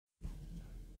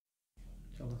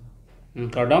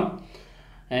Kardom.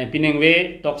 Pinning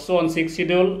way Tokso on 6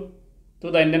 schedule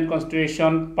to the Indian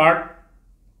Constitution part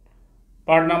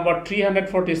number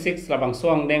 346 labang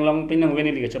soang denglong pinang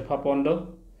weni liga chapa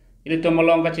pondo ili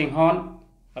tomolong ka chinghon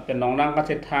apen nongnang ka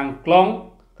thang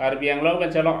klong Karbi Anglong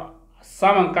kan chalo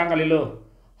samang kang kalilo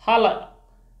hala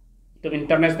to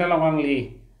international long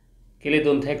li kili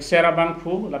dun thek sera bang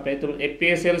phu la pe to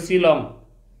APSLC long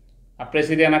a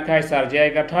president akai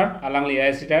sarjai gathar alang li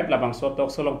aisit labang so tok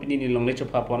solong pinini long le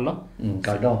chapa pon lo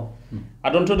Kardom.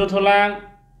 adon thu do tholang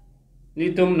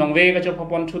ni tum nongwe ka chapa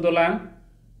pon thu dolang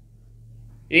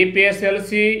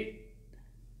APSLC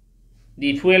di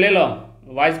fuele lo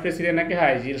vice president na ke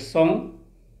hai jir song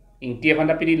ing tie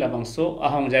phanda pidi labang so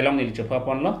ahong jailong ni chopa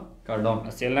pon lo Kardom.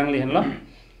 aselang li hen lo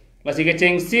lasi ke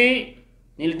chengsi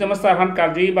ni tama sarhan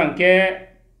kadri bangke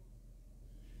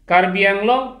Karbi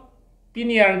Anglong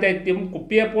piniang te tim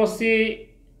kupia posi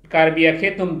Karbi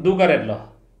akhetum dugaret lo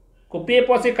kupia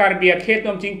posi Karbi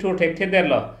akhetum ching thur thek theder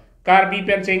lo Karbi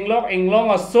pen chenglok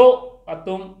englong aso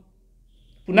atum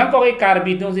punang kok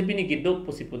Karbi tung si pini kiduk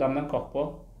pusi pudam nang kok po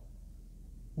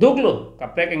duglo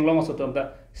kaprek englong aso tum ta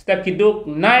sta kiduk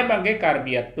nai bangke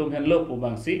Karbi atum hen lo pu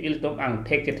bangsi il tum ang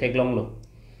thek che thek long lo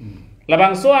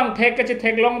labang so ang thek che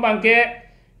thek long bangke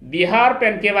Bihar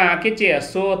pen kevang akeche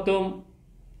aso tum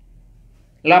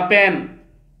lapen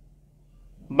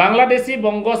Bangladeshi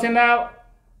Bongo Sena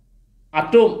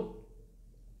atum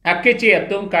akeche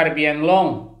atum Karbi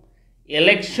Anglong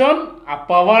election a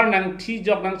power nang thi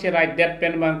jok nang cherai that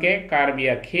pen bangke Karbi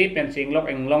akhe pen singlok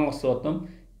englong sotum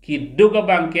ki duga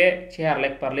bangke chehar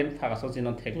lek parlin phagaso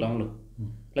sinon theklong lu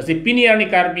lasi piniar ni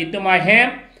Karbi tumai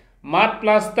hem mat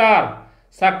plaster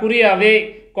sakuri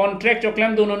ave contract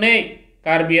choklam duno ne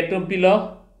Karbi atum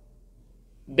pilo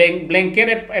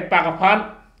blanket e pakaphan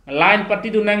line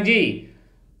pati dunang ji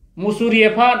musuri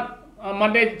aphan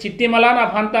mande chitti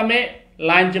malana aphan tame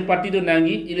line pati dunang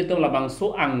ji ilitum labang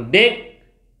so ang dek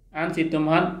an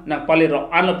situmhan nang pali ro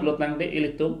anop lot nang de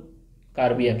ilitum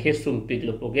Karbi akhe sum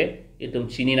piklo poge itum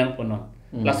chini nang pono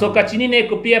la soka chini ne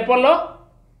kopia polo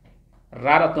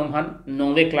rara tumhan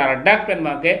nongwe klara dak pen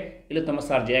mage ilitum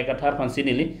sarjaya kathar phan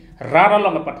sinili rara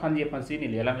long pathan je phan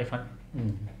sinili lang efan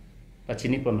pa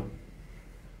chini pono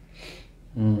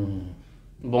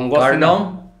Bongo Sena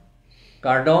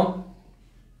Kardom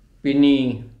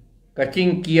pini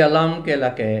kaching kialam ke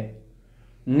lake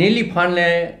nili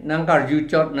phanle nang karju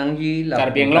chot nang ji la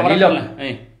Karbi Anglong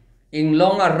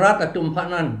inglong arat atum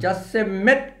phanan just se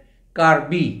met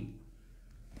Karbi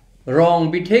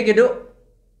rong bithe ke do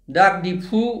dak di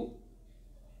phu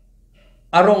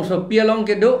arong so pialong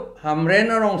ke do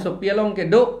hamren arong so pialong ke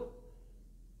do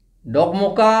dok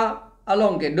moka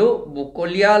along ke do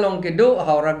bukolia along ke do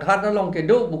hauraghat along ke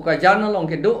do bukajan along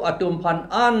ke do atum phan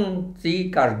an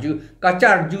si karju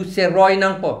kacarju seroi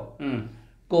nang po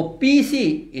kopi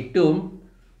si itum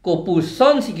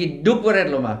kopuson si ki duk waret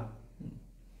loma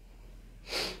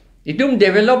itum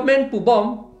development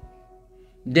pubom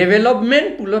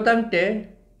development pulotang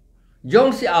te jong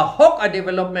si ahok a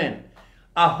development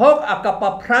ahok a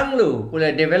kapaprang lo pula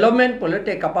development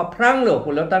pulote kapaprang lo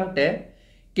pulotang te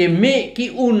ke me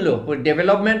ki un lo por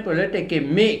development pulote ke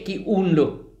me ki un lo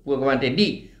pulomante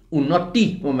di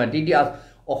unoti pulomante di as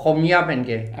ohomia pen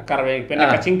ke akarwe pen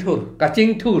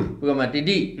kaching thur pulomante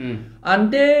di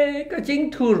ante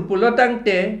kaching thur pulotang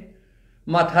te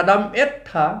mathadam et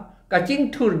tha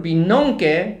kaching thur binong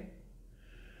ke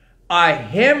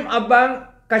ahem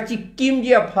abang kachikim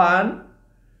dia phan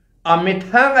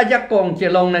amethang aja kong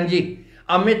chelong nangji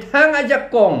amethang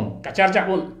aja kong kachar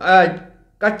chakun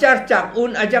kachar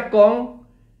chakun aja kong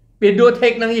pedo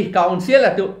thek nangji council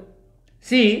atu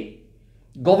si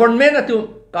government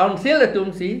atu council atu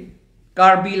si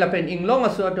Karbi lapen inglong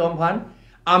asu atu phan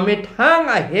amethang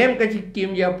ahem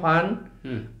kachikim dia phan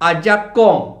aja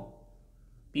kong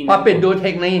pape do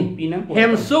thek nai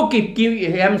hem so ki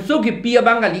pi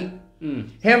bangali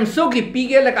hem so ki pi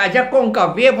ge la aja kong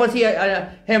ka ve phosi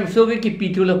hem so ki pi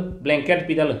thulo blanket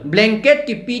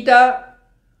ki pita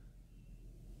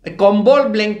kombol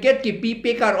blanket ki pi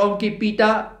pe kar om ki pita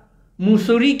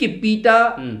musuri ki pita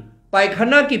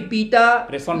paikhana ki pita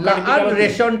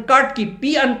ration card ki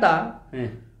pi anta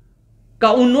ka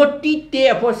unoti te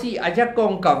phosi aja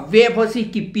kong ka ve phosi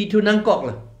ki pi thu nang kok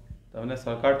la तामने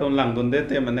सरकार तो लांग दुंदे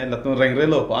ते मने लतुन रेंगरे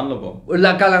लो पान लो बो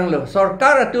la kalang lo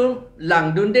sarkar atum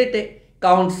lang dunde te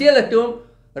council atum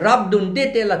rab dunde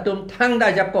te latum thang da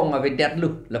ja kong ave det lu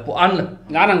la po an la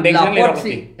nganang deng la sang le pot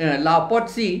si la pot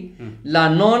si la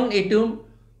non etum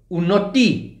unoti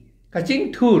kaching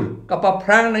thur kapa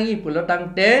prang nangi pulotang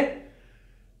te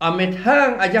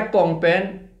amethang aja kong pen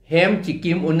hem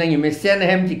chikim unai mesen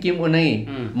hem chikim unai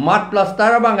mat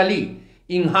plaster bangali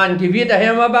inghan kivit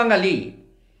hem bangali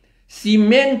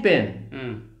cement pen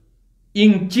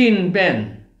ingchin pen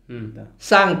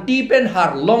sang ti pen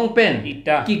har long pen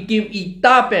kikim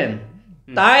ita pen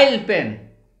tile pen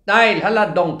tile hala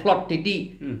dong plot titi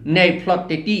nei plot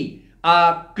titi a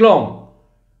klong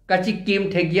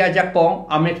kachikim thegia jakong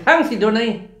ame thang si do nai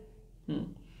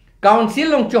council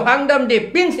long chohang dam de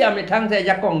pin si ame thang se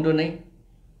jakong do nai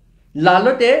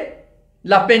lalote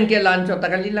lapen ke lan cho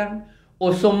takalilang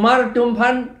o somar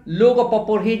tumphan logo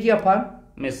popor hiji aphan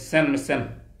mesen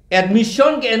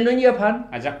admission ke endonya aphan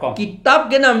ajakong kitab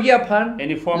ke nam ya aphan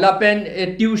uniform lapen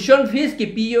tuition fees ke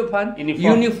pi aphan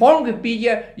uniform ke pi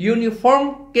uniform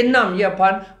ke nam ya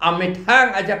aphan ame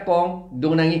thang ajakong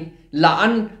do nai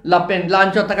laan lapen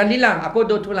lan cho takalilang ako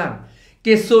do thulang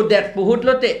ke so that puhut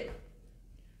lote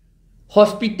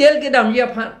hospital ke nam ya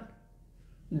aphan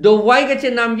do wai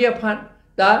ke nam ya aphan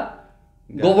ta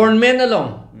government along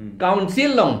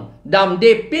council long dam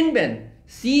de pin ben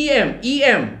CM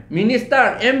EM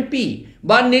minister MP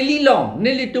ba neli long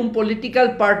neli tum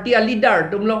political party a leader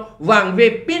tum lo wang ve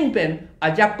pin pen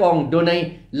aja kong donai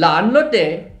lan lote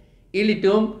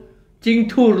ilitum ching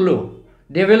thur lo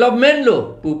development lo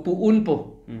pu un po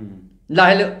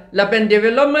la pen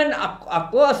development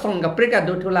ako asong ga preka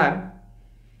do thulang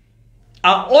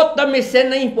a otta mesen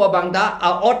nai po bangda a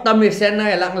otta mesen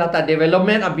nai lang lata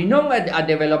development abinong a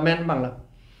development bangla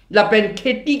la pen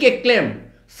kheti ke claim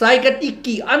saikati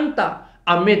ki anta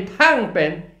ame thang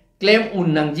pen claim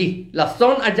unang ji la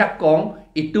son ajak kong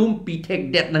itum pitek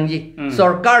det nang ji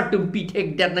sarkar tum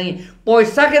pitek det nang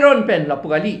poisa ke ron pen la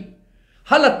pugali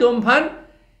hala tum phan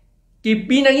ki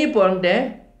pinangi pon de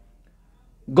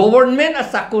government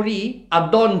asakori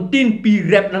adon tin pi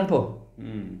rep nang po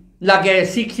lage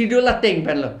siksidu la teng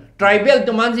pen lo tribal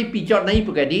to man si pichot nai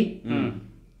pugadi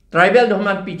tribal to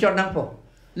man pichot nang po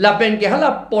la pen ke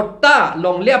hala potta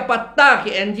long le patta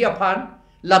ke enji aphan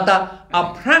lata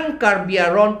aphan karbia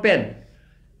ron pen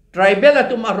tribal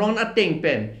atum aron ateng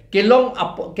pen ke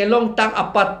long tang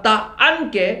apatta an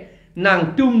ke nang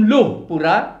tum lu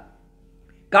pura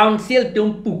council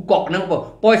tum pukok nang po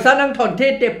poisa nang thon the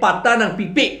te patta nang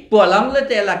pipi pualang le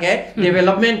te la ke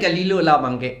development ke lilu la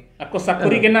mangke ako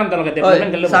sakuri ke nam dal ke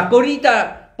development ke sakuri ta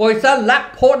poisa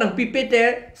lak pho nang pipi te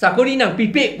sakuri nang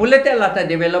pipi pulete lata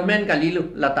development ka lilu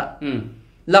lata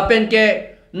lapen ke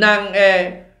nang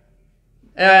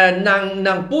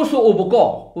nang pusu ubuko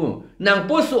nang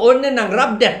pusu onne nang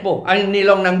rap det po ang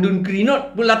nilong nang dun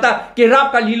krinot pulata ke rap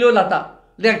ka lilu lata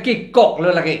le ke kok lo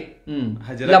lagi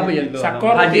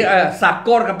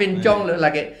sakor ka pincong lo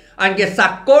lagi angke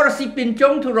sakor si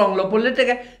pincong turong lo pulete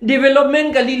ke development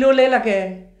ka lilu le lagi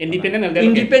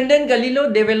independent kalilo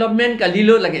development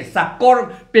kalilo lagi sakor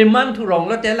peman thurong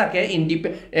lo tela ke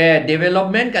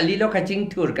development kalilo kaching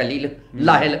thur kalilo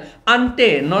lahel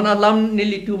ante non alam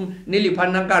nilitum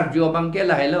niliphanang karjo bangke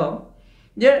lahelo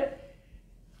je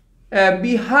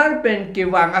Bihar pen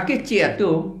kevang akeche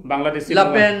atum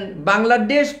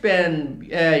Bangladesh pen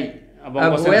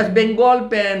West Bengal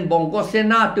pen Bongo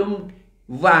Sena atum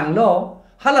wang lo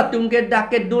halatum ke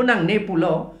daket dunang ne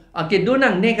pulo ke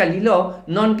dunang ne kalilo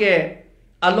non ke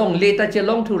along leta che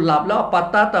long thu lap lo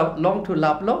patta ta long thu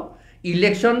lap lo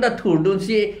election da thur dun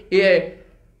si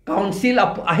council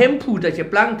ahem phu da che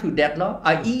plang thu det lo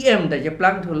em da che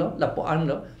plang thu lo la po an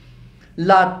lo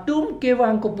la tum ke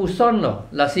wang ko puson lo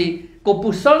la si ko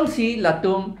puson si la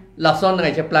tum la son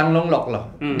ga che plang long lok lo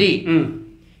di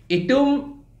itum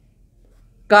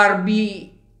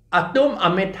Karbi atum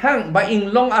amethang ba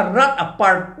inglong arat a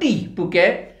party puke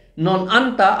non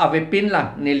anta ave pin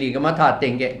lang nili gama tha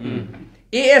tenge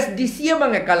ASDC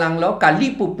bang kalang lo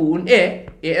kali pupun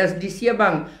ASDC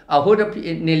bang ahoda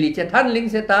nili chethan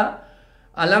ling seta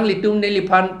alang litum nili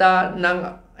phanta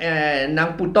nang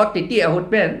putot titi ahot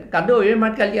pen kado ye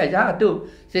mat kali aja tu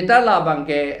seta la bang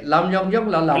ke lam yong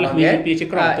la bang ke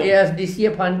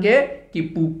ASDC phan ke ki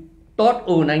putot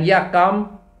o nang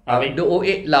yakam do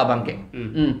oe la bangke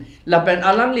la pen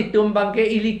alang litum bangke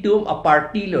ilitum a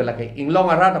party lo la ke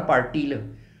inglong arat a party lo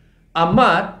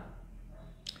amat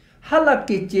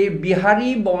halake che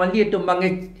bihari bongali tum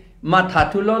bange matha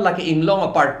thulo la ke inglong a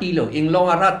party lo inglong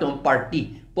arat tum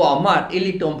party po amat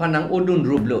ilitum phanang odun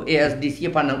rub lo ASDC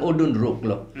phanang odun ruk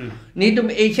lo ni tum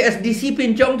HSDC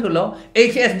pinchong thulo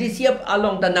HSDC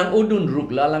along tanang odun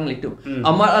ruk la alang litum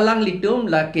amat alang litum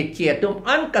la ke che tum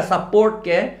an ka support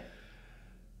ke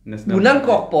Bunang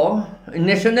kokpo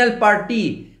National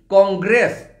Party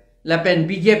Congress lapen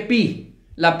BJP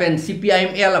lapen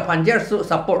CPIML panjer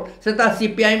support seta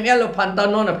CPIML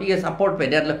pantanon apike support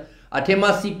pedet lo athema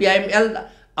CPIML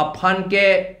aphan ke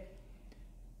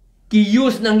ki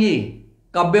use nangi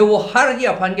ka bewahar gi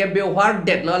aphan ke bewahar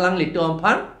det lo alang litum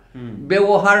aphan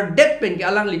bewahar det pen ke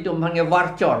alang litum aphan ke war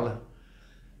chor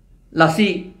la si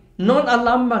non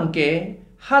alam bangke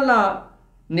hala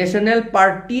national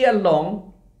party along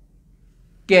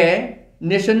ke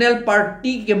national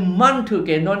party ke man thu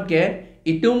ke non ke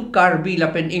itum Karbi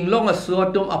lapen Anglong asu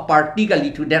tum a party ka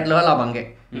litu det lo la bangke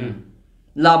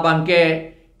la bangke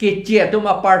ke chia tum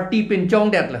a party pen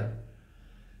chong det la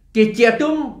ke chia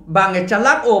tum bang e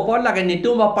chalak o pon la ke ni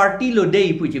tum a party lo dei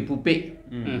pu chi pu pe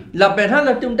la pen ha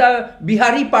la tum ta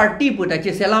Bihari party pu ta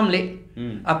che selam le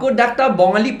aku dakta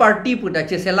Bongali party pu ta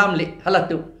che selam le hala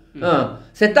tu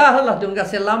seta hala tum ka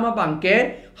selama bangke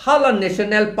hala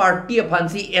national party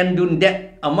phansi endun det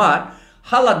amar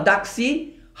hala daksi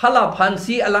hala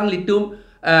phansi alang litum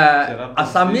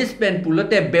Assamese pen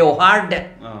pulote bewhar det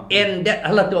en det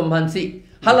hala tum phansi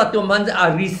hala tum phansi a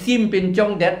resim pen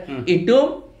chong det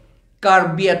itum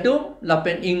Karbi atum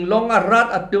lapen Anglong arat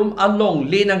atum along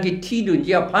le nang ki thi dun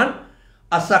ji aphan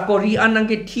asakori an nang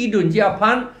ki thi dun ji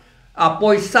aphan a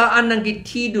poisa an nang ki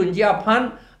thi dun ji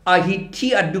aphan a hithi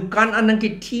adukan an nang ki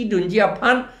thi dun ji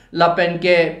aphan lapen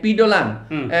ke pidolan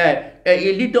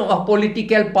elito of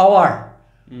political power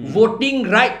voting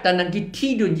right tan nang ki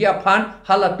thi dun ji aphan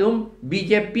halatum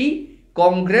BJP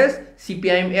Congress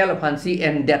CPIML aphan si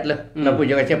and that la pu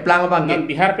jaga che plang bang ke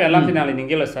Bihar pe alam sinali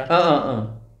ninggil sir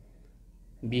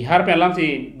Bihar pe alam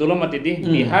si dulu mati di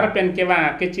Bihar pen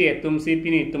kevang akeche tum si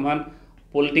pini tumhan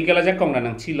political aja kong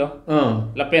nang chilo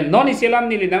la pen non iselam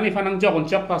ni linang ni fanang jokon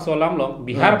chok pa solam lo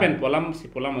Bihar pen polam si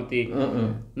polam mati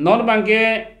non bangke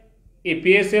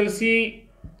EPSLC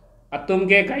atum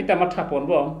ke kaita matha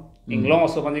ponbo Anglong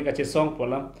oso pani kache song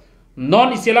polam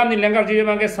non iselam ni lengar jide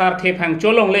bangke sar the phang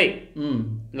cholong le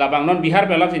la bang non Bihar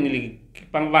pe alam si ni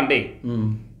pang wande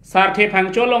sar the phang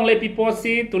cholong le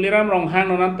piposi tuliram rong hang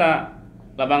nonanta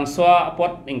labang soa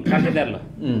pot ing kandidat lo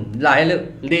lai lu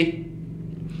di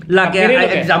lagi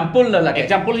example lah lagi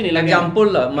example ini lagi example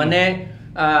lah mana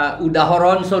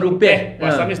udaharan sorupe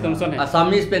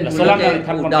Assamese pen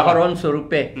udaharan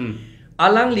sorupe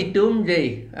alang litum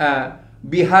je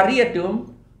Bihari atum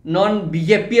non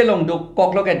BJP long do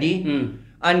koklo kadi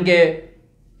ange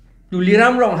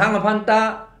tuliram rong hang apanta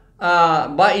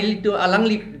ba ilitu alang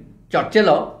lit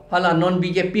chotlo hala non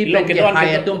BJP pen ke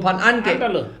hai atum phan an ke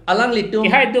alang litum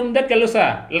hai tum dat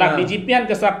kalusa la BJP an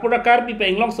ke sapura Karbi pe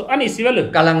Anglong so ani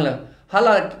siwalu kalang la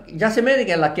hala jaseme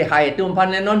ke la ke hai tum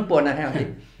phan non pona ha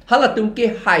hala tum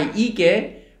ke hai I ke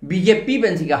BJP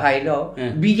pen si ke hai lo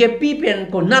BJP pen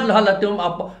ko nat hala tum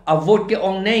a vote ke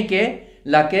ong nei ke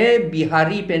la ke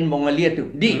Bihari pen Bongali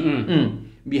tu di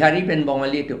Bihari pen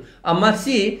Bongali tu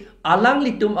amasi alang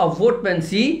litum a vote pen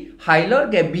si hailor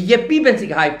ke BJP pen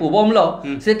si hai pu bom lo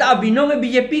seta binong ke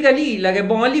BJP kali lage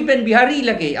Bongali pen Bihari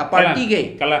lage a party ke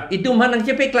itu manang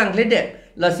chepe klang lede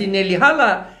la sineli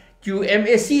hala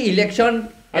QMSC election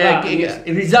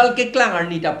result ke klang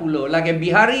arnita pulo lage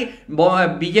Bihari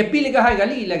BJP lage hai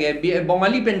kali lage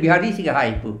Bongali pen Bihari si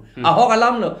hai pu aho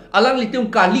alam lo alang litum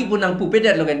kali punang pu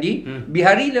pedet lo kandi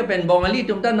Bihari le pen Bongali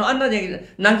tum ta no anna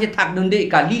nang je thak dunde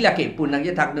kali lage punang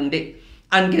je thak dunde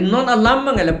anke non alam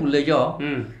mangala pulo jo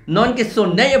non ke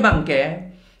sonai bangke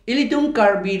ilitum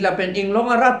Karbi lapen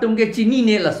Anglong arat tum ke chini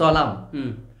ne la solam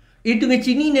itu ke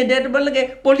chini ne det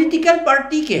balage political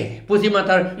party ke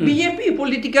posimatar BJP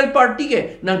political party ke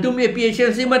nang tum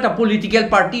APHLC mata political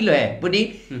party lo hai pudi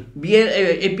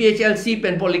APHLC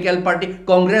pen political party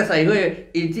Congress ai hoye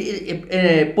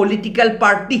political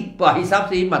party pa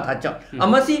hisab se matha chak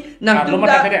amasi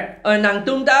nang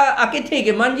tum da akeche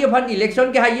ke manje phan election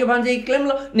ke hai phan se claim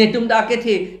lo ne tum da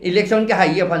akeche election ke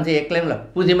hai phan se claim lo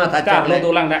pudi matha chak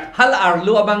hal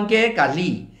arlo abang ke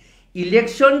kali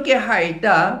election ke hai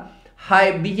ta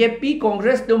hai BJP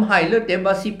Congress tum hai lo te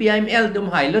ba CPIML tum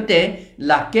hai lo te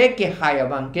lake ke hai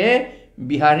abang ke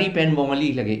Bihari pen Bongali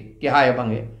lage ke hai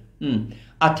abang ke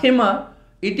athema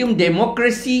itum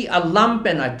democracy alam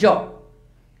pen a job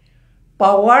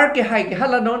power ke hai ke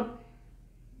halanon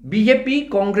BJP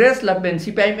Congress la pen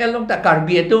CPIML long ta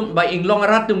Karbi atum ba Anglong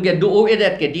arat tum ke do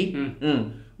edet ke di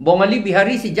Bongali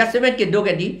Bihari si jasemet ke do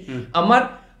ke di amat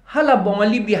hala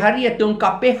Bongali Bihari atum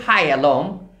kapehai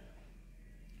along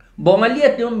Bongali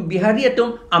atum Bihari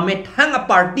atum amet hang a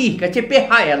party ka chepe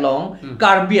hai along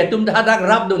Karbi atum dadak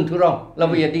rab dun thurong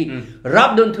labu yadi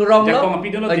rab dun thurong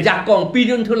lo jakong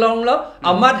pidun thurong lo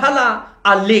amat hala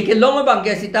alle ke long bang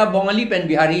ke sita Bongali pen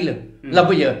Bihari lo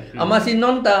labu ye amasi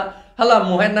non ta hala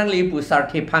mohen nang li pu sar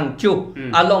the phang chu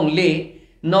along le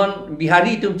non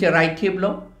Bihari tum che right thip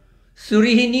lo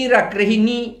surihini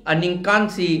rakrehini aningkan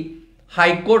si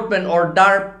High Court pen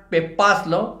order pe pass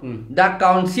lo da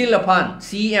council aphan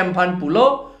CM phan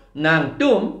pulo นาง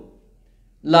ตุ้ม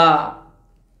ลา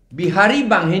บิฮารี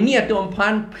บางเฮเนียตุ้มพั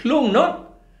นพลุงเนาะ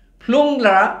พลุงล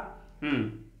ะ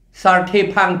สารเท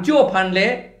พังจั่วพันเล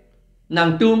นาง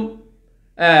ตุ้ม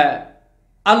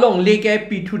along leke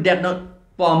pitu dat not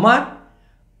pamat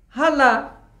hala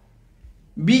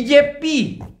BJP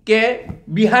ke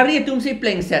Bihari tum si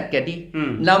playing set ke di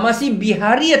lama si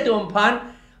Bihari tum phan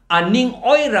aning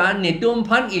oira ne tum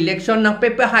phan election nang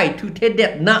pepe hai thu the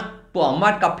det na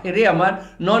pamat ka phere amat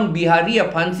non Bihari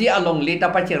phan si along leta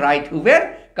pa che right thu ver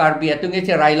Karbi tung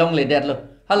che rai long le det lo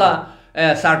hala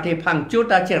sarte phang chu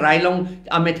ta che rai long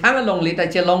ame thang along leta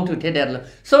che long thu the det lo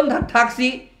son thak taxi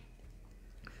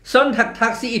son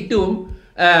taksi itum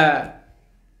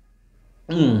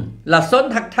la son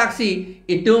taksi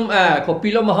itum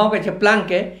kopilo maho ke cheplang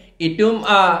ke itum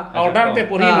order te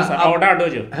puri masa order do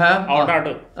jo order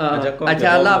do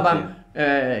acha la bang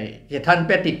je than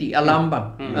petiti alam bang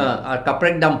ka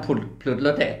prek dam phut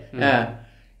lo te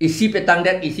isi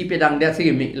petang det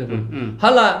si mi lo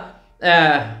hala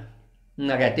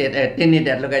na ga te ni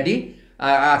det lo ga di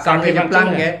sarte plang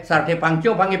ke sarte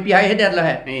pangcho pange pihai hedet lo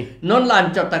hai non lan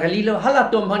chot takali lo hala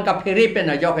tum han ka phere pe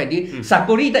na jok di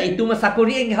sakuri ta itu ma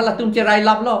sakuri eng hala tum che rai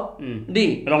lap lo di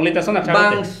rong lita sona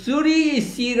bang suri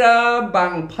sira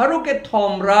bang pharuke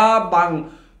thomra bang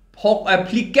phok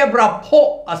applicable pho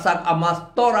asak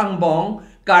amastor ang bong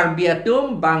karbiatum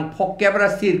bang phokebra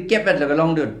sir kepet lo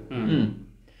long dun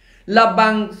la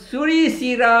bang suri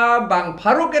sira bang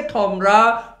pharuke thomra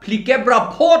applicable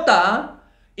pho ta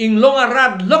Anglong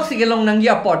arat lok sige long nang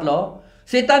ya pot lo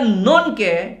setan non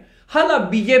ke hala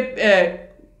BJP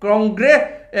Congress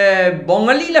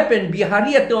Bongali lapen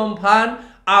Bihari atum phan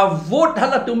a vote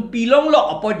hala tum pilong lo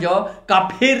apojo ka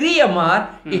pheri amar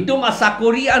itum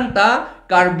asakori anta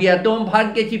Karbi atum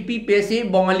phan ke chipi pese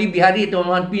Bongali Bihari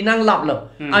atum phan pinang lap lo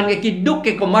an ke kiduk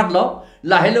ke komat lo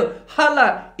la hello hala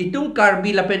itum Karbi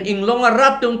lapen Anglong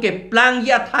arat tum ke plang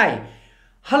ya thai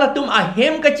halatum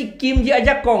ahem ka chikim ji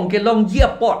aja kong ke long ji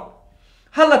apot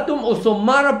halatum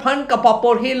osomara phan ka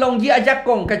papor he long ji aja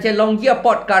kong ka che long ji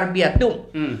apot Karbi atum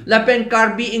lapen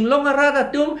Karbi Anglong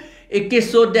aratum ke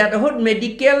so that hot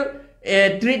medical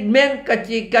treatment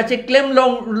ka che claim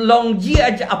long ji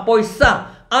aja apoisa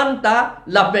anta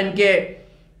lapen ke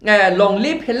long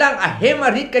lip helang ahem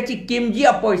arit ka chikim ji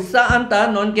apoisa anta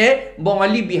non ke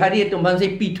Bongali Bihari atum ban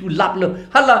se pitu lap lo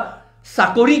hala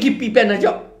sakori ki pipen na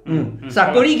jo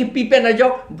sakori ki pipen na jo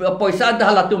paisa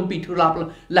dhala tum pitu lap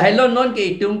la hello non ke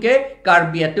itum ke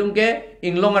Karbi atum ke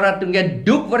Anglong aratum ke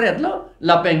duk varet lo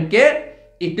lapen ke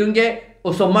itum ke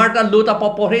osomarta luta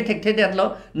popore thek det lo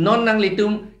non nang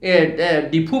litum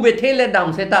dipu bethele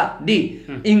dam seta di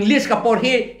English ka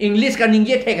porhe English ka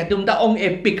ningye thek atum ta ong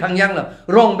epic khangyang lo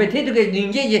rong bethe tu ke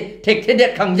ningye thek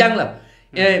det khangyang lo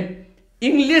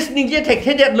English ningye thek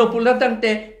det lo pula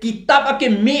tangte kitab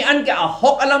ake me an ke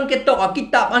hok alam ke to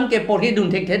kitab an ke porhi dun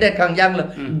thek det khangjang lo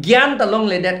gyan ta long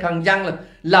le det khangjang lo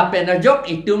la pena jok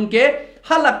itum ke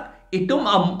halak itum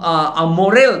a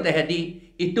moral te hedi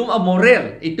itum a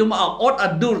moral itum a ot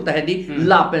adur te hedi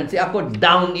la pen se ako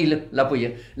down il la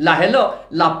puye la hello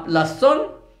la son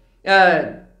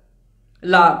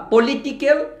la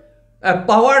political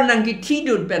power nang ki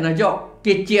thidun pena jok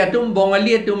ke tum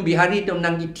Bongali tum Bihari tum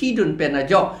nanggi thidun pena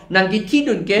jo nanggi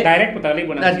thidun ke direct patali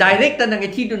bona direct ta nanggi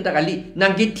thidun ta kali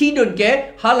nanggi thidun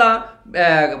ke hala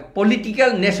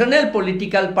political national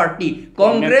political party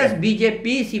Congress BJP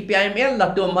CPIML la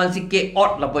tum mansi ke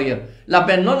ot la boyo la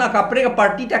pen non akapre ka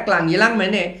party ta klang ilang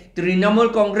mene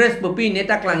Trinamool Congress pupi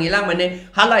neta klang ilang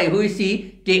mene hala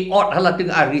huisi ke ot hala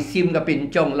tung a receive ka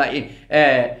pinchong la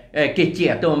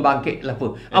ke tum bangke la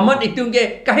pu aman itung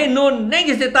ke kahe non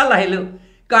negi se ta la helu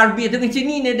Karbi tung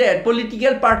chini ne de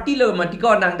political party lo mati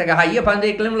ko nang ta hai ye phan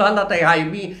de claim lo hala ta hai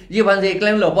bi ye phan de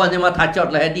claim lo pon ma tha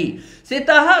chot la di se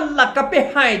ta hala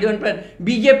kapehai don pen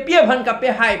BJP phan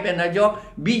kapehai pen na jo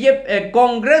BJP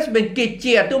Congress ben ke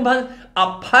tum phan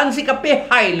aphan si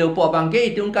kapehai lo po bangke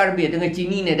itung Karbi tung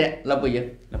chini ne de la bu ye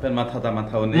la pen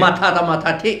matha one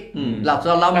matha thi la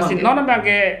so la kasi non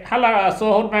bangke hala so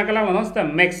hot bangke la non sta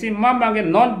maximum bangke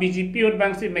non BJP hot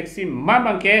bangke maximum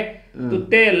bangke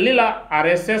tutte lila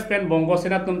RSS pen Bongo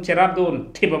Sena tum cherap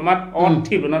dun thibamat on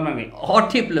thib non bangke hot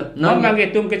thib lo non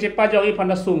bangke tum ke chepa jo i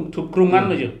phanda sung thu krungan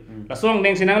lo jo la song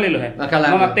deng sinang le lo hai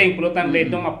non ateng pulotan le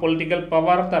tum a political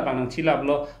power ta bang chilap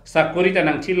lo sakuri ta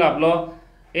nang chilap lo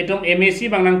etum MAC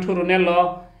bang nang thurunel lo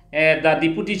the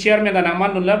deputy chairman da nang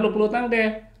man lab lo pulotan de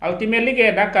ultimately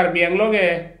ke da Karbi Anglong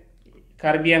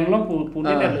pu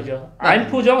ne lo jo ain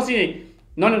pu jong si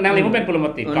non nang le pen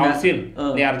polomati council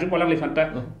ne arju polang le fanta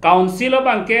council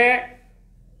bang ke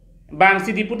bang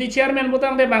si deputy chairman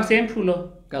butang de bang sem phulo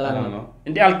kalang no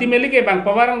Indi ultimately ke bang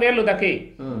pawarang de lu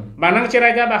dake. Banang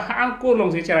cerai ga ba angkur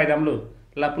long si cerai dam lu.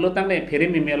 La pulu tang ne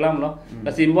pheri mi melam lo.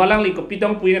 Da simbolang li ko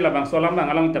pitong puine la bang solam bang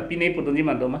alang tapi ne pudun ji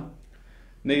mandoma.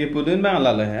 negi pudun bang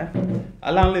la le ha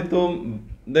alang le tum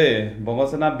de Bongo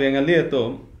Sena bengali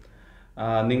tum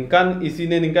ningkan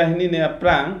isine ningkan hini ne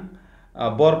aprang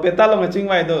bor petalo ngaching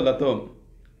wai do la tum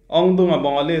ong dung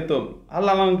bongali tum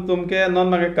alang tum ke non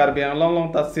ma ke Karbi Anglong long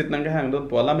ta sit nang ke hang dot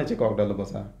pola me chekok dal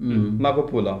bosa ma ko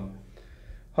pulo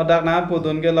hodak na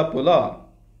pudun ke la pulo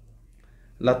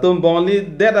la tum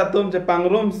bongali de da tum che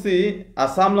pangrum si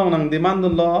asam long nang demand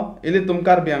dun lo ili tum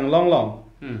Karbi Anglong long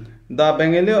the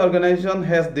Bengali organization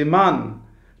has demand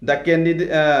the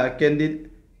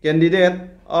candidate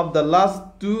of the last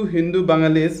 2 Hindu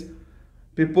Bengalis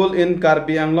people in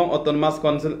Karbi Anglong Autonomous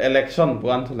Council election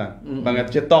puan thulang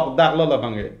banget cetok dak lo la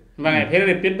bange Bangai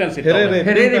pheri pin pen sit.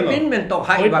 Heri pin men tok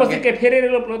hai Oi ba posi ke pheri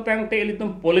lo protang te ili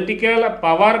tum political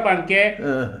power bangke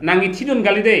nangi thidun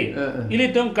gali de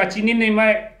ili tum kachini ne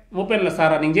mai open la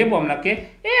sara ningje bom na ke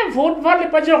vote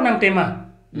vale pajok nang tema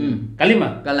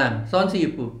kalima kalang son si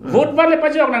pu vote vale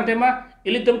pajok nang tema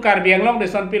ili tum Karbi Anglong de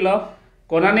son pilo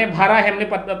konane bhara hemle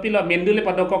pat pilo mendule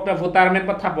padokok ta votar men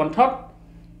pat thapon thok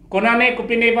konane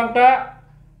kupine bangta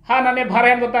hanane bhara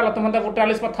hem dota la tumanda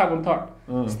votalis pat thapon thok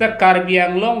sta Karbi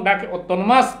Anglong dak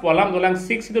autonomous polam dolang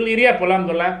 6 dul area polam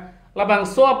dolang labang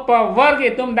so power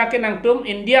ge tum dak nang tum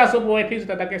India so boy fix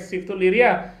ta dak 6 dul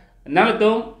area nang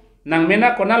tum nang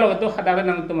mena konalo to hadare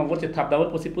nang tum vote thap dawat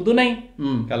posi putu nai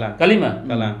kalang kalima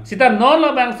kalang sita non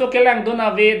lo bang so kelang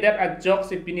dona we that a joke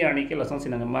si piniar ni ke la son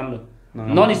sinang man lo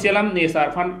non isilam ni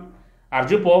sarfan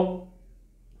arjupo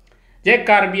je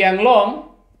Karbi Anglong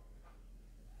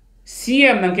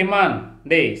CM nang ke man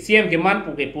de CM ke man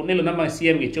pu ke punne lo namang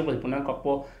CM ke chopo punan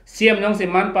kokpo CM nong se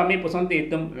man pa me poson te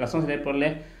tum la son se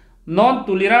porle non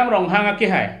tuliram rong hanga ke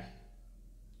hai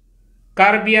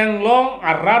Karbi Anglong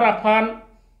ararafan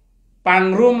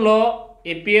pangrum lo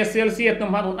APSLC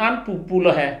atum han unan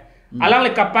pupulo hai alang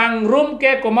le kapang room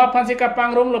ke koma phansi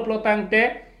kapang room lo plotang te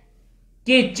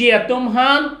ki chi atum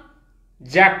han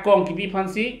jakong ki bi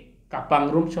phansi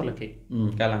kapang room cholake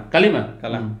kalang kalima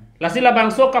kalang lasila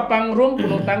bangso kapang room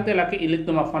plotang te laki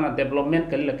ilitum afana development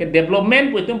kali lake development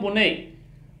pu itum punai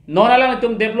non alang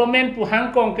itum development pu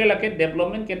hangkong ke lake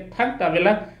development ke thang ta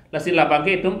vela lasila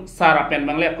bangke itum sara pen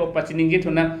bangle ko pachiningi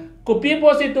thuna kopi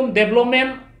posi itum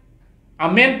development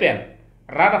amen pen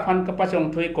rada fan kapasong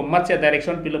thui komatse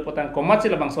direction pilo potang komatse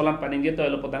labang solam paninge to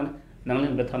elo potang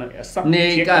nanglin bethana sak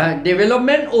ne ka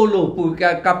development olo pu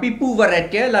ka kapi pu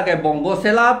varet ke la ke Bongo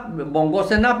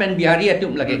Sena pen Bihari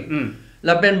atum lage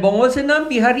la pen Bongo Sena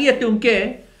Bihari atum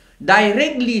ke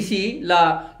directly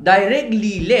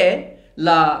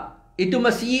la itu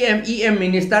masih EM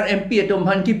minister MP atum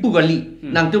han ki pugali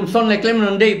nang tum son le claim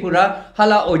nang dei pura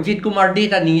hala Ojit Kumar de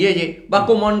ta ninge je ba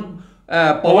komon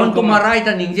Pawan Kumar Rai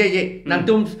ta ningje je nang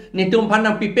tum ni tum phan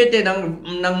nang pipete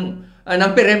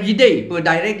nang perem jidei pu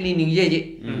directly ningje je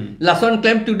la son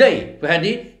claim today pu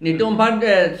hadi ni tum phan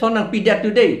son nang pidat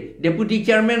today deputy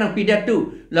chairman nang pidat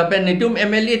tu la pen ni tum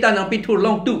MLA ta nang pitur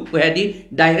long tu pu hadi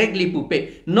directly pu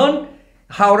pe non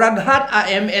hauraghat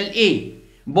a MLA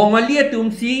bongalia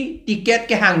tum si tiket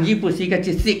ke hangji pu si ka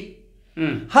chisik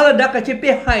halada ka chepe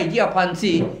hai ji aphan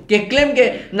si ke claim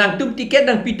ke nang tum tiket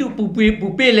nang pitu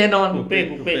pupe le non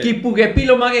pupe ki pu ke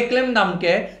pilo ma ke claim dam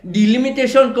ke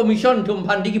delimitation commission tum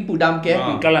phan di ki pudam ke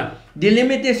kala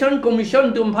delimitation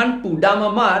commission tum phan pudam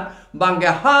amat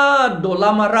bangge ha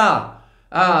dolamara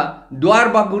duar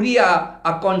baguria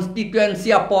a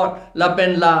constituency aport la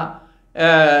pen la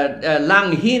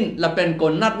langhin la pen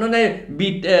konat no ne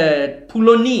bit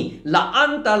puloni la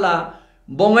antala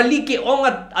bongali ke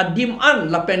ongat adim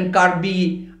an la pen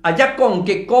Karbi ajakong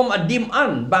ke kom adim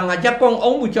an bang ajakong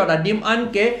ong buchor adim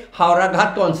an ke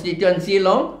hauraghat constituency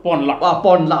long pon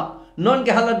la non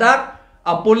ke haladak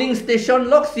a polling station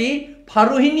loksi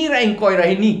pharuhini ra inkoi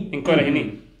rahini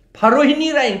pharuhini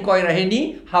ra inkoi rahini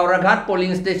hauraghat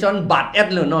polling station bat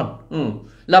et lo non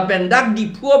la pen dak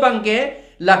di phuo bang ke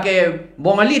la ke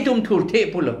bongali tum thur the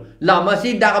pulo la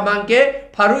masi dak bang ke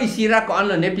pharu isira ko an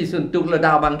ne pisun tuk la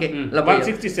dak bang ke la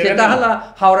 167 seta hala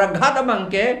hauraghat bang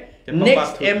ke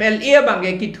next MLA bang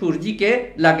ke ki thurji ke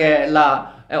la ke la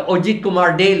Ojit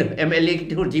Kumar Del MLA ki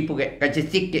thurji puge ka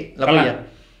chisik ke la ya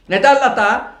neta lata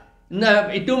na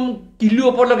itum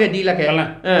kilu por lo ke di la ke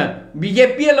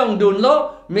BJP long dun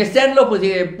lo mesen lo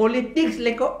puji politics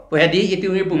leko puhadi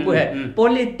itu ni puhe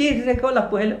politics leko la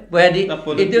puhe puhadi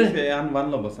itu an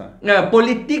wan lo basa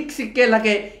politics ke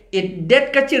lake it det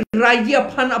ka chi raya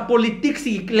phan a politics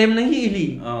ki claim nang hi li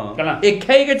e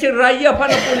khai ka chi raya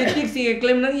phan a politics ki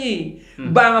claim nang hi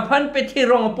ba ma phan pe thi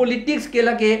rong politics ke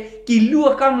lake ki lu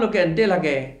kam lo ke ante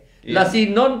lake la si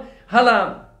non hala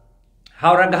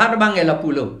haura ghat bang la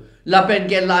pulo lapen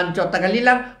ke lan chot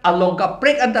takalilang along ka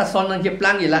prek anta son nang je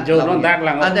plang ilang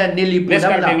anda nili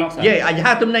pudam la ye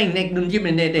aja tum nang nek dun jim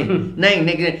ne de nang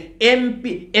nek MP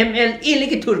MLE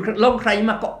liki tur long krai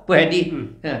ma ko pedi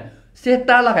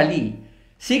seta la kali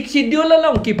sik schedule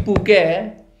long ki puke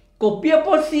kopia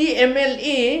posi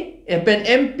MLE pen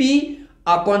MP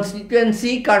a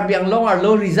constituency Karbi Anglong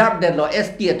arlo reserve de lo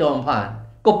ST atom phan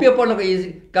kopia polo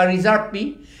ka reserve pi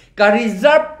ka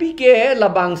reserve pi ke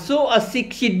labangso a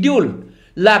sik schedule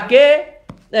lake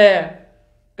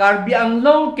Karbi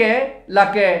Anglong ke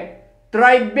lake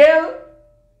tribal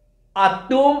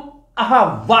atum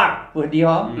ahavar pudi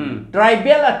ho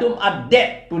tribal atum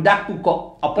ade pudak puko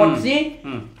apon si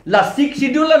la sik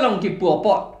schedule long ki pu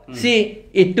apot si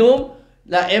itum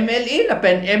la MLE la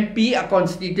pen MP a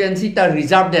constituency ta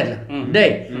reserve de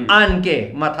an ke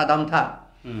mathadam tha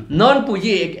non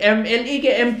puji MLE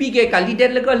ke MP ke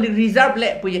candidate le ko reserve le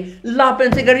puji la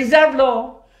pen se reserve lo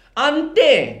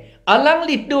ante alang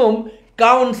litum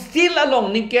council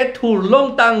along ni ke thur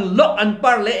long tang lo an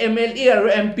par le MLE or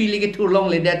MP le ke thur long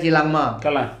le dat jilang ma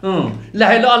kala la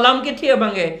hello alam ke thia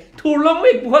bange thur long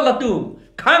me pu la tu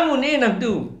khang ne nang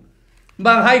tu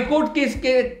bang high court case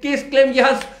claim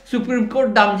ya supreme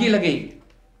court damji lagi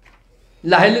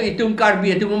la hello itum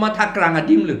Karbi itum ma thakrang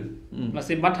adim lu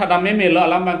masih matha dame me lo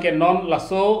alam bang ke non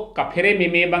laso kaphere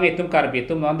me bang itum Karbi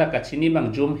itum non da kachini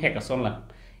bang zoom he kason la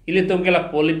ili tum ke la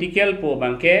political po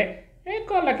bang ke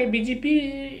ko la ke BJP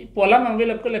pola mang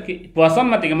vela ko la ke puasan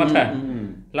mati ke matha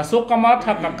laso kama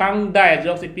tha kakang dai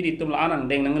jok se pidi tum la anang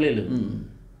deng nang le lu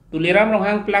tu liram rong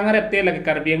hang plangare te la ke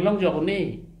Karbi Anglong jok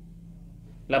ni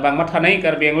la bang matha nai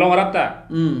Karbi Anglong rata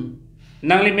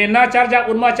nang limena charja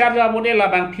unma charja model la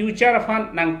bang future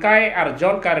fund nang kai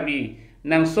arjon Karbi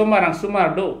nang somarang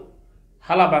sumardo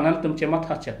hala banal tum chema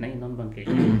tha chat nai non bang ke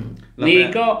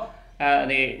ni ko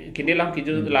ni kini lam ki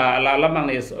ju la lamang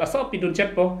ne la so pidun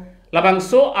chat po la bang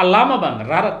so alama bang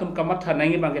rara tum kamat tha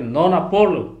nai bang ke non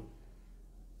apolo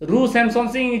ru samson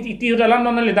sing iti dalam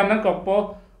non le dam nang ko po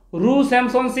ru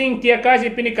samson sing tia ka ji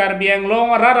pini Karbi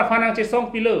Anglong rara fanang che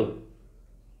song pilo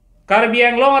Karbi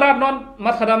Anglong rara non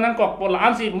mat khadam nang ko po la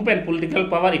ansi mupen political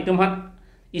power itum han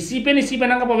isi pen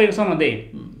nang ka po be son de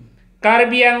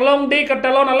Karbi Anglong de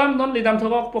katalon alam non lidam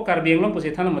thok po Karbi Anglong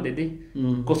pusi thana mate di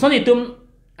koson itum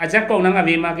ajak ko nang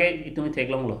abi ma ke itum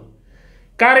theklong lo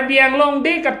Karbi Anglong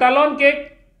de katalon ke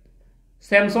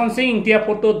Samson Singh tia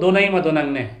photo donai ma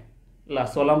donang ne la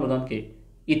solam don ke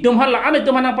itum hal an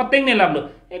itum hana pateng ne lablo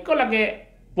eko lage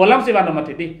polam se bano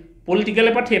mate di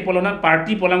political pathe polona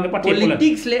party polam ke pathe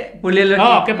politics le polelo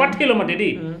ha ke pathe lo mate di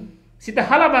sita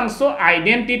hala bangso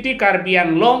identity Karbi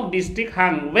Anglong district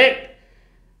hangwe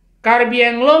Karbi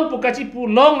Anglong pukachi pu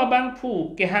long abang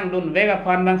pu ke hang don vega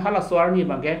fan bang hala swar ni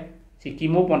bang ke si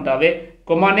kimo pontawe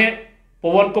komane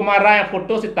powon komara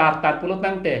photo si tar pulo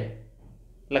tangte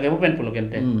lage mo pen pulo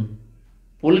gente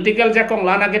political jakong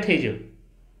lana ke thejo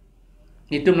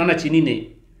itum nana chini ne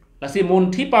lasi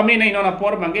monthi pame nai nona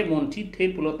por bang ke monthi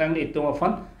the pulo tang ne itum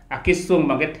afan akisum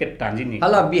bang ke thet tanji ni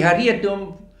hala bihari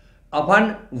itum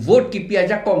apan vote ki pi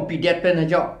aja compete pen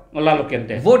aja ola lo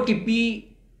kente vote ki pi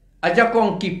aja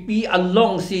kong kipi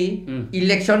along si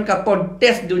election ka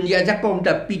contest dunia aja kong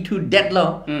ta p2 dead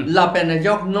lo la pen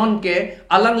jok non ke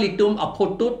alang litum a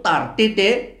photo tar tete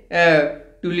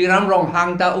tuliram rong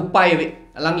hang ta upai we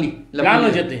alang li la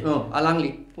lo jete alang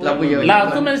li la bu yo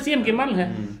la tu men sim ke man he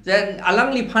zen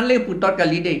alang li phan le putot ka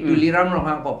li de tuliram rong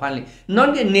hang ko phan li non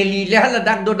ke neli le hala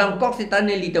dak do dam kok si ta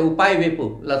neli ta upai we pu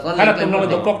la son hala tum lo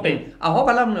do kok te a ho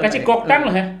kalam no ka chi kok tang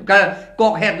lo he ka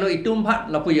kok het lo itum phat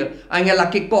la pu yo anga la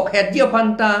ki kok het dia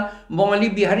phanta bongali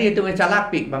bihari tu me chalak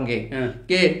pik bangge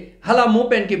ke hala mo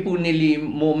pen ke pu neli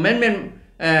mo men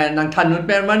nang thanun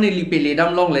per man neli pele dam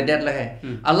long le det la he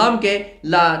alam ke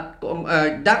la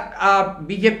dak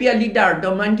BJP leader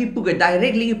do man ki pu ke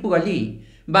directly ki pu ali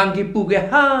bang ki pu ke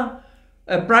ha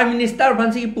prime minister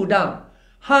ban si pu dam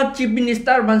ha chief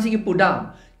minister ban si pu dam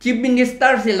chief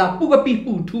minister se la pu ka pi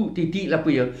pu thu ti la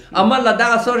pu yo amal la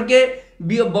da sor ke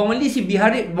bongali si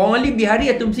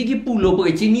bihari tum si ki pu lo pu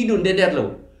ke chini dun de det lo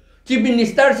chief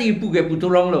minister si pu ke pu tu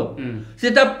long lo se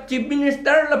ta chief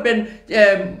minister la pen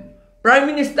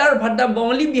Prime Minister pada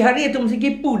Bongali Bihari itu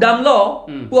mesti pu dam lo,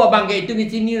 pu abang ke itu ke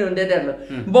sini ronde dah lo.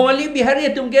 Bongali Bihari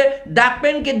itu ke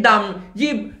dakpen ke dam,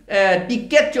 ji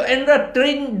tiket cho enra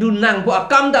train dunang pu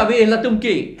akam dah we lah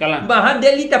tumke. Bahan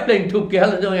Delhi ta plane tup ke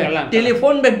hal tu ya.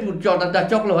 Telefon ben pu cho ta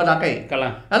chok lo hada kai.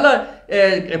 Halo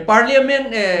Parliament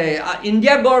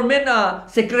India government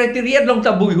secretariat long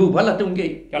ta bui hu hala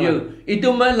tumke.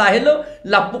 Itu mah lahelo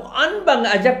lapuan bang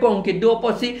aja kong ke do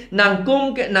posi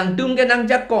nangkum ke nangtum ke nang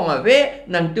jakong ave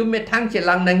nang tu me thang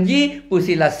chelang nang ji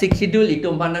pusila siksidul itu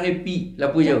manang epi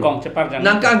la puyo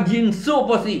nang kang jin so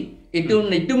posi itu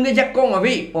ni tum ke jakong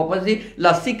ave posi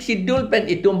la siksidul pen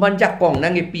itu man jakong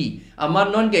nang epi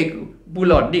aman non ke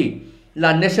bulot di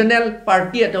la national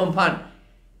party atum pan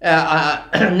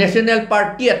national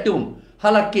party atum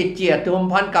hala kece atum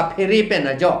pan kapehai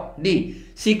pen ajo di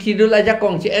siksidul aja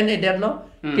kong che en edet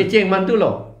lo kece mantu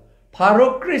lo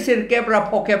Farok krisir kebra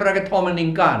pokebra ke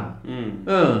thomaningkan.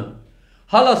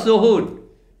 Hala suhud.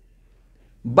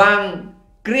 Bang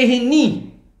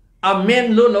krihini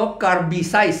amen lo karbi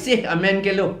sai sih amen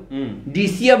ke lo.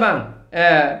 Disia bang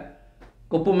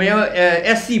kopumeo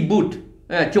SC boot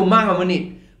cuma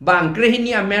ngamuni. Bang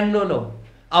krihini amen lo.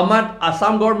 Amat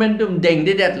Assam government tum deng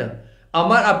dedet lo.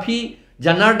 Amat api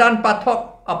Janardan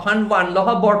pathok aphan wan lo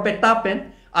ha bor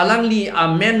petapen alang li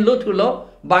amen lo tu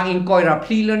lo. Bang inkoira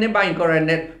pli lo ne bang inkoira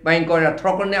net bang inkoira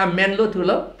trok ne amen lo tu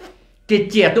lo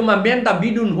kece tu amen ta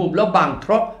bidun hub lo bang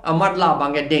trok amat la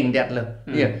bang ke deng det lo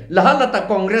ya la ta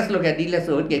kongres lo ke dile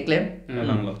so ke claim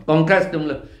kongres tum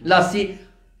lo la si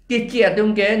kece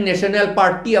tum ke national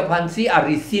party aphan si a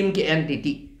resim ke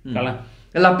entity kala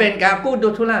la pen ka ko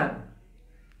do thula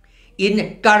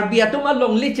in Karbi atum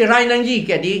along li chirai nang ji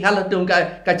ke di hala tum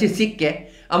ka chisik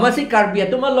ke amasi Karbi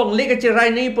atum along li ke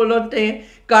chirai nei polote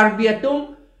Karbi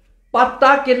atum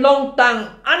pata ke long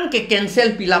tang an ke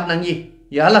cancel pilap nangi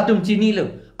ya hala tum chini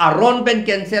lo aron pen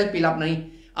cancel pilap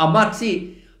nangi amat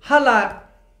si hala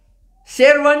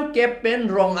serwan ke pen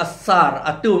rong asar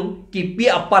atum kipi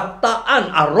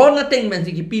apataan aron ateng men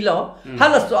si kipi lo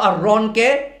hala so aron ke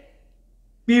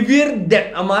pivir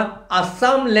det amat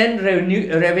Assam Land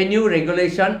Revenue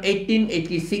Regulation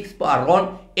 1886 pa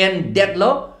aron en det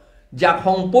lo jak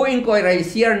hongpo in koi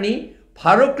raisier ni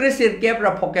Farok krisir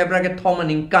kebra pokebra ke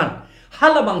thomaningkan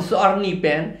halabang soar ni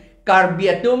pen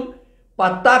Karbi atum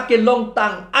pata ke long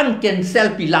tang an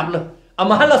cancel pilap lo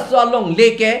amahala soar long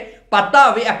leke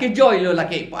pata we ake joy lo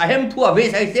lake ahem thua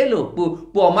we sai se lo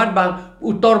pu amat bang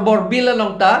utor bor bil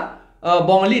long ta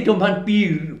Bongali tumhan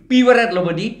pi warat lo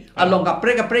bodi along ka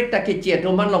prek ta ke che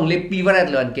tumhan long le pi warat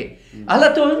lo anke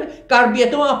ala tu Karbi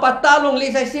atum pata long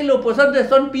le sai se lo posan de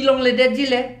son pi long le de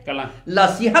jile la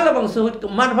si halabang suhut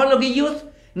mat bhan lo ki use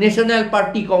National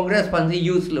Party Congress pansi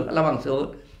use lo halabang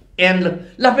suhut en lo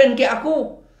la pen ke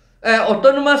aku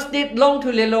autonomous state long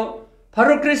tu le lo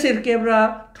Farok krisir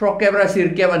kebra trokebra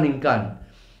sir kevaningkan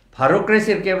Farok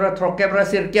krisir kebra trokebra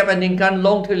sir kevaningkan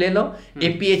long tu le lo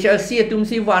APHLC atum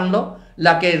si wan lo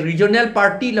la ke regional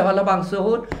party lo halabang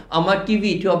suhut ama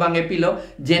kiwi tu abang epilo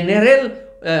general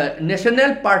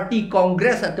National Party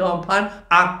Congress atau ampan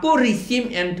aku resim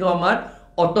ento amat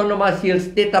autonomous hill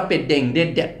state ape deng de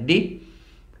di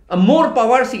more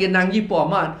power sige nangji po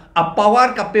amat a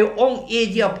power kape ong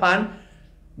eji apan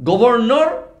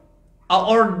governor a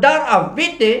order a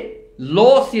vete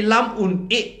law silam un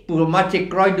e puro mache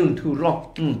kroy dun tu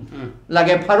ro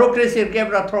lage Farok krisir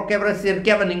kebra trokebra sir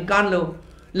kevaningkan lo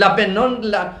la penon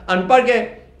la anpar ke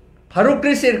Farok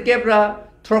krisir kebra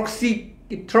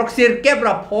troksir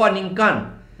kebra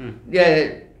poaningkan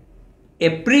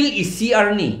April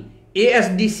ICR ni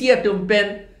ASDC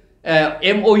atumpen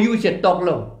MOU che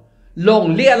toklo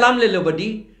long li alam le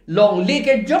lobadi long li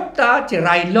ke jokta che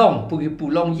rai long pugi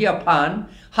pulong ji aphan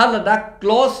halada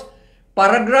clause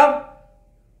paragraph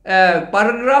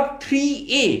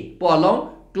 3A polong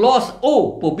clause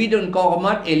O pobidon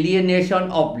komat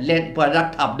alienation of land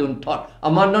product abdun thought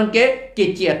amanon ke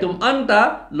chia tum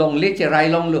anta long le che rai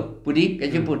long lo pudi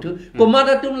ke putu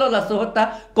komada tum lo la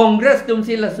sohota congress tum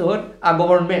si la sohot a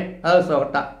government ha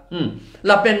sohota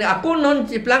la pen aku non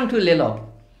ciplang tu le lo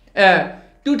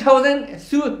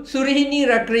 2000 surihini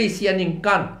rakrisian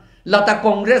ingkan lata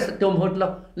congress tum hot lo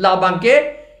la bangke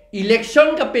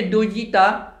election ka pe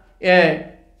dojita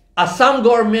Assam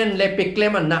government le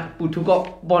peklema nak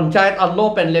putukok panchayat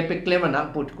arlo pen le peklema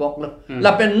nak putukok lo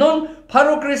la pen non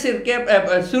Farok krisir ke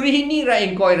surihini ra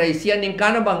inkoi ra isian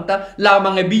ingkana bangta la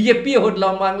mange BJP hot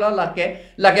la mang lo lake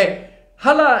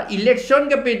hala election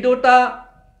ke pedota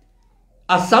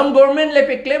Assam government le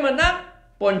peklema nak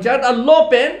panchayat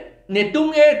arlo pen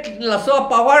netung la so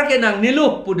power ke nang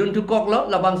nilu pudun tukok lo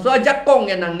la bang so jakong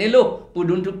ke nang nilu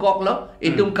pudun tukok lo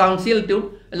itum council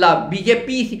tu la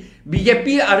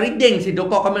BJP arideng si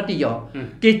doko kamati yo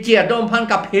ke chia dom phan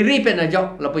ka pheri pe na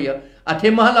jo la po yo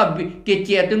athe ma la ke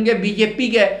chia tum ke BJP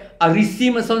ke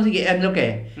arisi ma son si ke en lo ke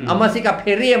ama si ka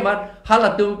pheri ma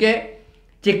hala tum ke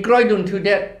che kroi dun to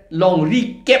that long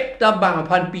recap ta bang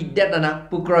phan pi det na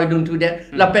pu kroi dun to that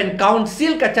la pen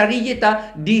council ka chari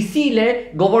ta DC le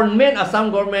government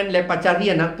Assam government le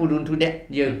pachari na pu dun to that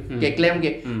ye ke claim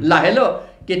ke la hello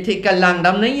ke thik ka lang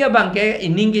dam nai ya bang ke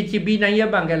ining ke chibi nai ya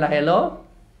bang ke la hello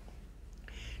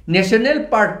National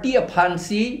Party aphan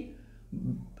si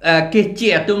ke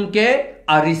chia tum ke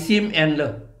arisim en lo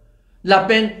la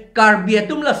pen Karbi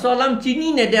atum la solam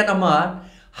chini ne det amar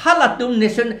halatum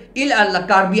nation il alla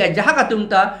Karbi ajakatum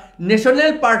ta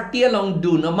National Party along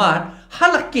dun amar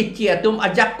halak ke chia tum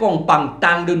ajak kong pang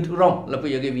tang dun thurong la po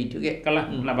yoge vi thuge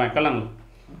kalang la ba kalang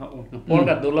pol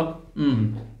ka dulo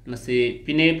la si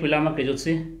pine pulama ke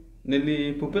jutsi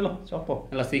nili pupilo sopo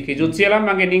la si ke jutsi la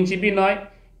mangi ning chibi noi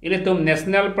ile tum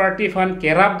National Party fan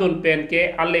kerap dun pen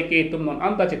ke alle ke tum non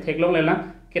anta che theklong le la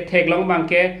ke theklong bang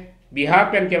ke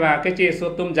Bihar pen ke ba ke che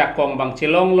so tum jakong bang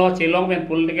chelong pen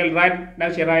political right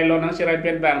nang chirai lo nang chirai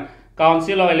pen bang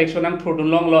council lo election nang thudun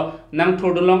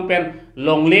long pen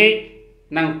longle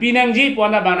nang pinang ji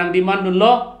pona bang nang demand dun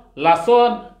lo laso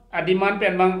a demand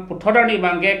pen bang puthoda ni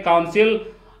bang ke council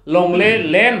longle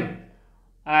land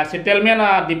settlement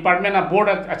department board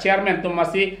chairman tum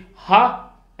masi ha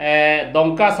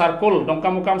dongka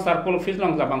mukam circle office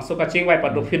long bang so ka chingwai pa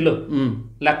do phillo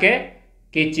lake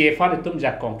ke chefa tum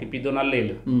jakong ki pidona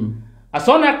lelo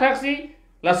ason taxi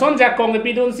la son jakong ki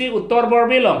pidon si uttor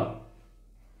borbilong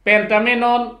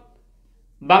pentamenon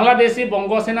Bangladeshi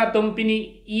Bongo Sena tum pini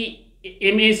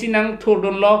MAC nang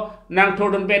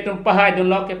thurdun pe tum pahai dun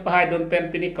lo ke pahai dun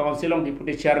pen pini council ong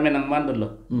deputy chairman nang man dun lo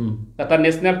kata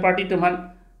National Party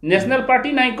tuman National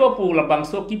Party nang ko pu la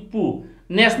bangso ki pu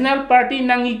National Party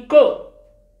nang iko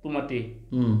pumati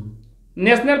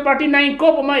National Party nang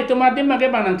ko puma itu mati mage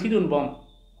banang thidun bom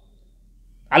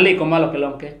ale ko malo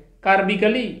kelong ke Karbi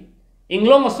kali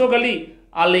Anglong oso kali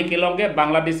ale kelong ke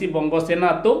Bangladeshi Bongo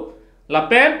Sena tu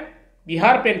lapen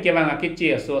Bihar pen kevang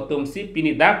akeche so tum si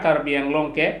pini da Karbi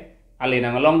Anglong ke ale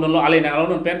nang long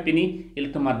dun pen pini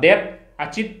il tuma det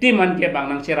achitti man ke bang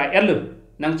nang chera elu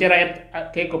nang chera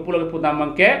ke ko pulo ke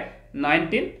putamang ke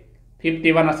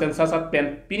 1951 census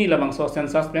pen pini labang so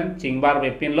census pen chingbar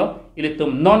be pin lo il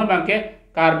tum non bang ke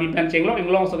Karbi pen chenglo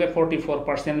Anglong so ke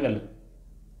 44% vel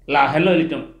la hello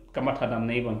litum kamat hadam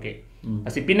nei bangke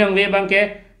asi pinang we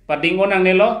bangke padingo nang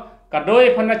nelo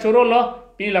kadoi phana choro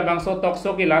lo pini la bangso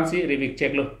tokso ki lansi revik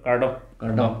check lo kardo